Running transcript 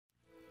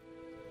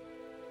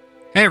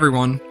Hey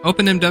everyone,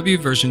 OpenMW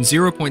version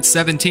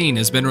 0.17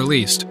 has been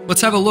released.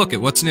 Let's have a look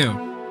at what's new.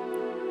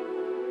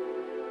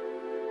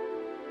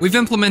 We've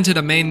implemented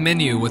a main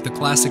menu with the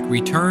classic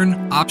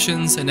return,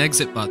 options, and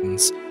exit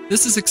buttons.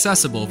 This is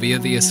accessible via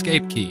the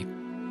escape key.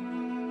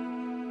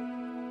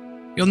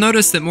 You'll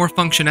notice that more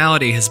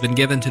functionality has been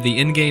given to the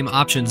in-game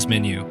options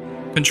menu.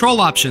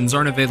 Control options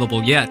aren't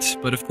available yet,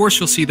 but of course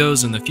you'll see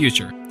those in the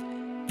future.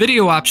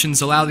 Video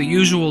options allow the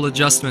usual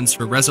adjustments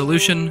for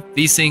resolution,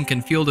 VSync,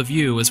 and field of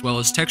view, as well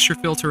as texture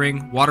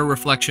filtering, water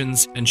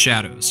reflections, and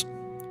shadows.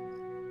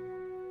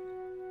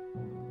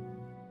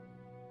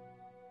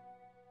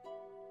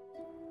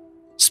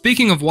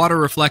 Speaking of water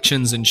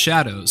reflections and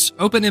shadows,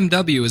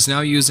 OpenMW is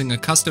now using a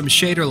custom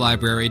shader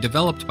library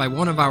developed by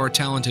one of our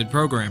talented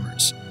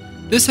programmers.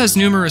 This has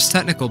numerous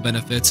technical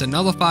benefits and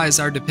nullifies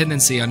our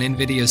dependency on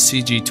NVIDIA's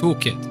CG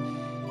toolkit.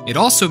 It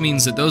also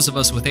means that those of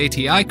us with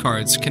ATI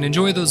cards can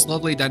enjoy those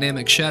lovely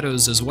dynamic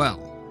shadows as well.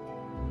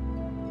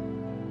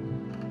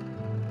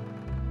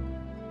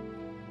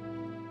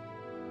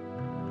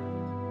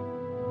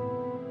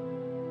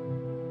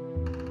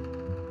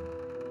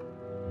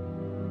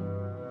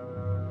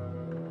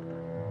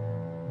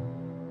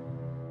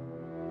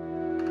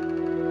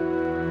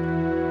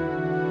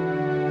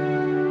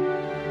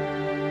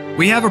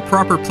 We have a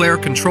proper player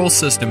control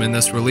system in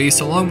this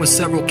release along with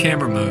several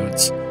camera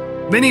modes.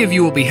 Many of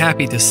you will be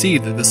happy to see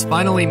that this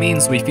finally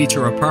means we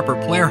feature a proper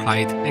player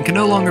height and can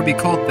no longer be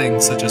called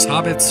things such as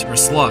hobbits or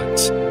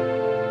slugs.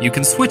 You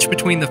can switch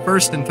between the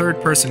first and third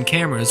person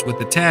cameras with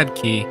the tab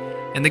key,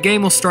 and the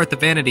game will start the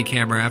vanity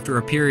camera after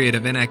a period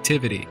of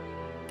inactivity.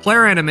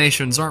 Player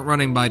animations aren't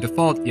running by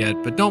default yet,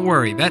 but don't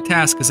worry, that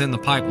task is in the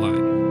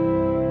pipeline.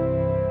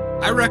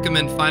 I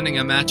recommend finding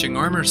a matching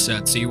armor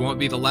set so you won't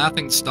be the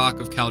laughingstock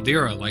of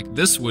Caldera like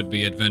this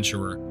would-be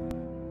adventurer.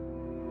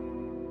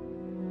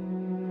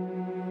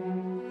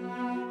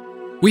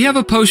 We have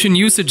a potion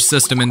usage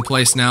system in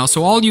place now,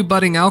 so all you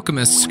budding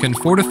alchemists can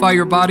fortify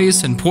your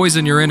bodies and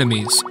poison your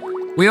enemies.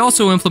 We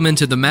also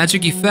implemented the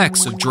magic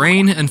effects of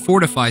drain and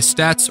fortify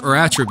stats or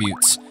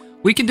attributes.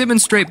 We can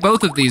demonstrate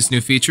both of these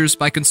new features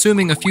by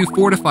consuming a few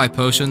fortify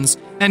potions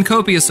and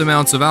copious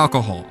amounts of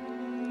alcohol.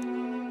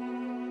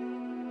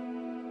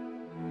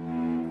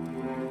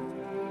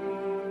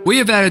 We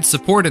have added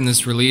support in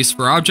this release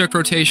for object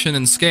rotation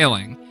and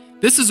scaling.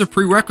 This is a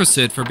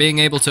prerequisite for being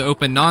able to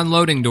open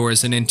non-loading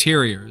doors in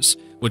interiors,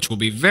 which will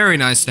be very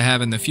nice to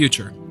have in the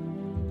future.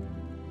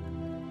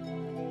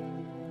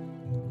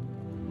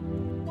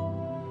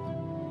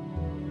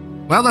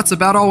 Well, that's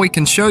about all we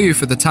can show you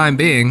for the time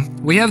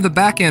being. We have the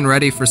backend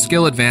ready for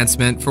skill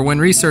advancement for when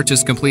research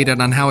is completed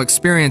on how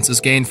experience is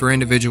gained for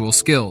individual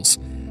skills.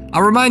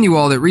 I'll remind you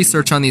all that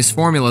research on these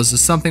formulas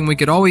is something we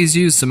could always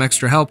use some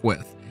extra help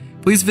with.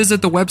 Please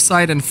visit the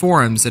website and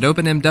forums at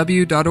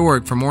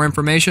openmw.org for more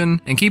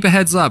information and keep a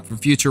heads up for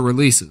future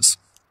releases.